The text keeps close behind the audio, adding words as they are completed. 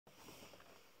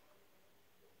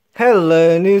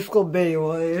Hello, New School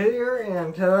Beyblade here,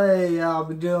 and today I'll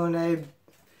be doing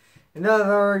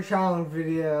another challenge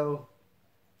video.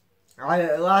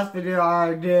 Last video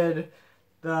I did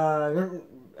the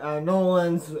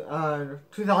Nolan's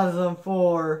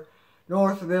 2004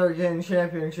 North American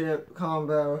Championship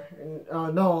combo,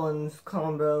 Nolan's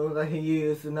combo that he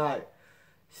used in that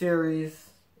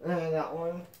series, and that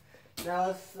one.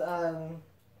 Now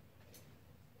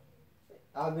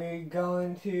I'll be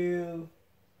going to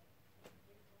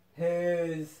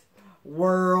his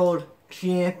World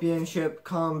Championship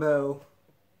combo.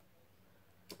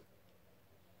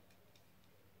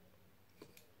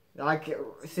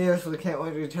 Seriously can't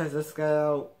wait to test this guy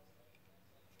out.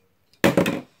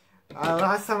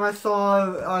 Last time I saw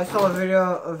a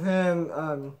video of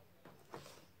him.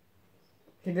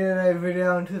 He did a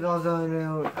video in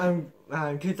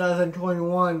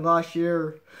 2021 last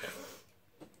year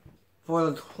for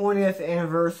the 20th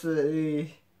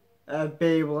anniversary of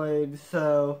Beyblade,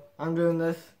 so I'm doing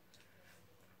this.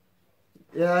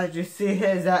 Yeah, you see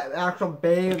his actual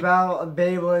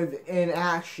Beyblade in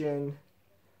action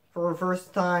for the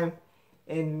first time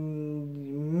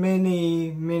in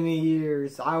many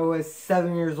years. I was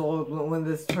 7 years old when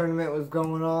this tournament was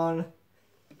going on.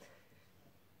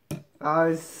 I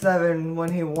was 7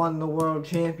 when he won the World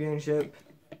Championship,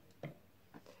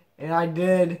 and I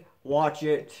did watch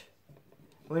it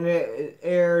when it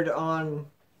aired on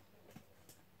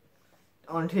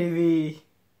TV,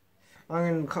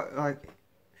 on like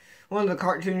one of the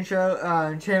cartoon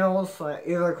channels, like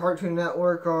either Cartoon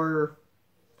Network or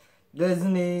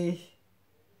Disney.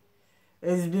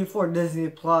 It was before Disney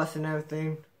Plus and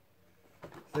everything.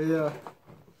 So yeah,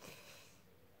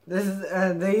 this is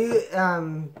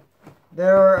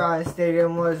their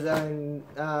stadium was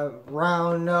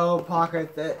round, no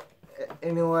pockets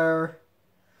anywhere.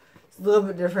 It's a little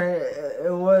bit different.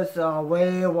 It was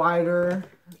way wider.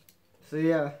 So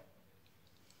yeah,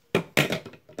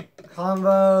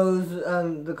 combos,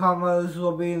 the combos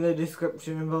will be in the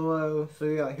description below. So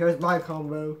yeah, here's my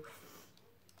combo.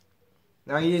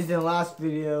 Now I used it in the last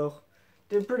video.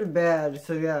 Did pretty bad.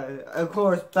 So yeah, of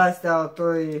course, best out of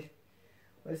 3.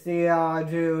 Let's see how I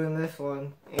do in this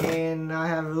one. And I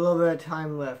have a little bit of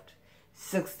time left.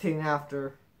 16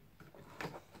 after.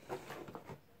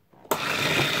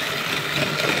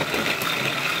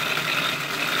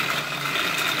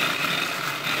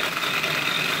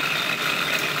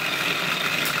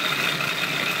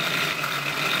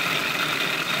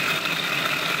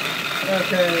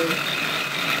 Okay.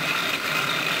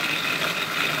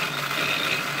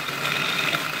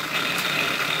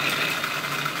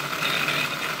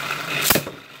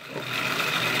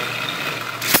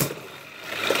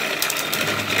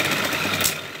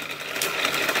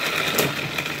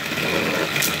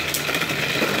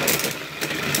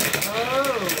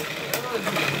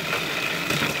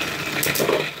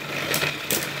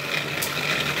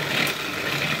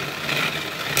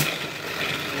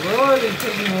 Really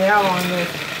taking me out on this.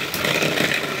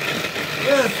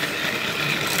 Yes!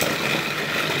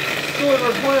 Score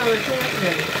the point of the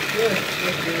champion. Yes,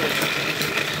 yes, yes.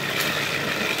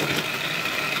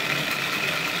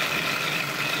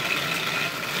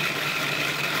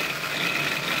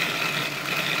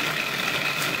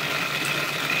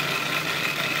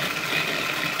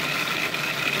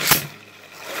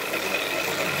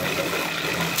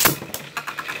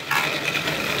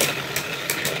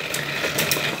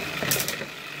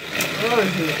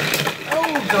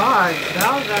 Oh god,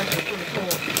 that was actually pretty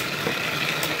cool.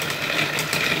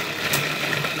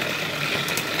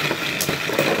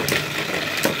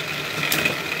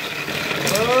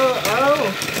 Oh!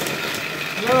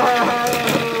 No!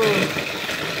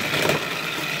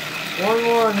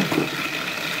 1-1.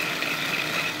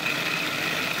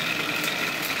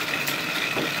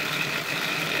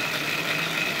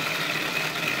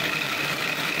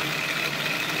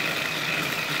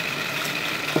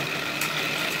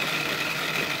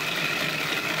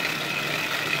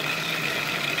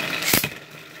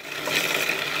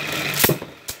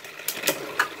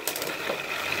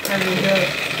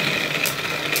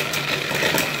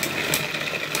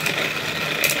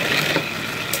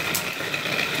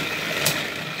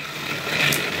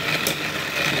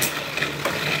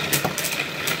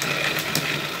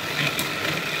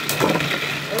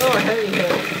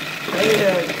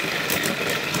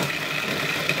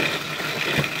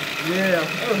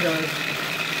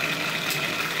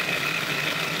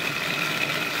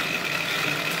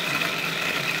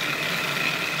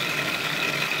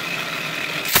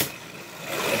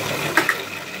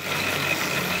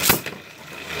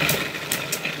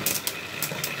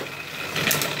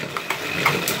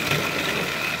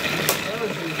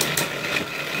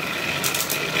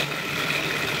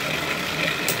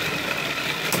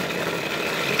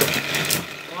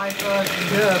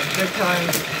 Yeah, big time.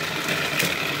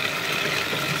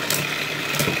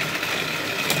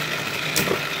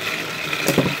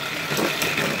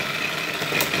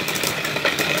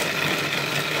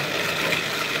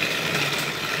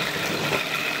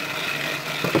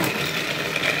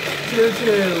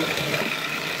 Two.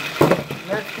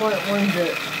 Next point wins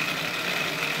it.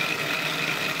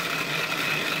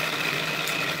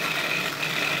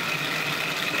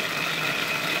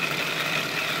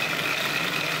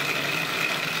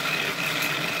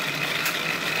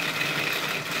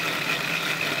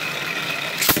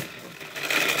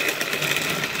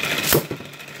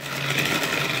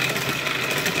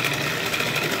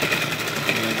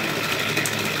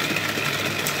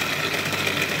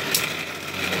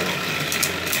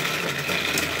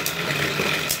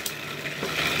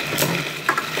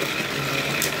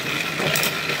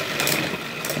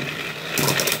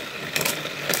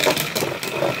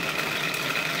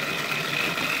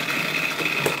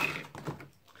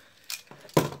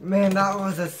 Man, that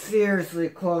was a seriously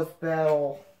close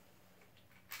battle.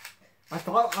 I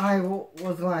thought I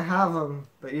was going to have him,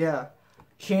 but yeah.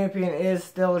 Champion is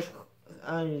still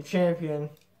champion.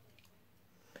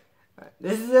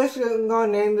 This is actually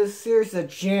going to name this series the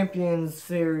Champions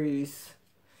series.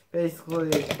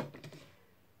 Basically,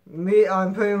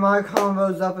 I'm putting my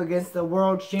combos up against the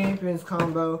World Champions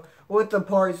combo with the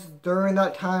parts during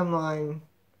that timeline.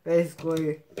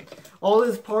 Basically, all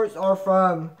these parts are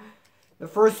from the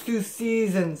first 2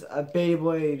 seasons of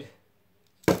Beyblade.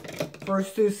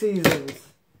 First two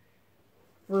seasons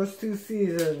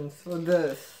for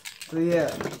this. So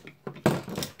yeah.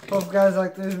 Hope you guys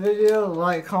like this video.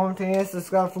 Like, comment, and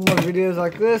subscribe for more videos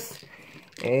like this.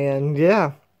 And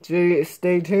yeah,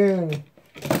 stay tuned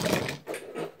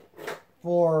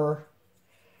for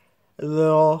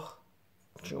the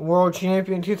World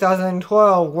Champion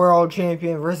 2012 World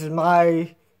Champion versus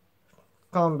my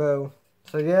combo.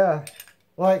 So yeah.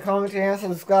 Like, comment, and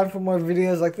subscribe for more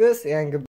videos like this, and goodbye.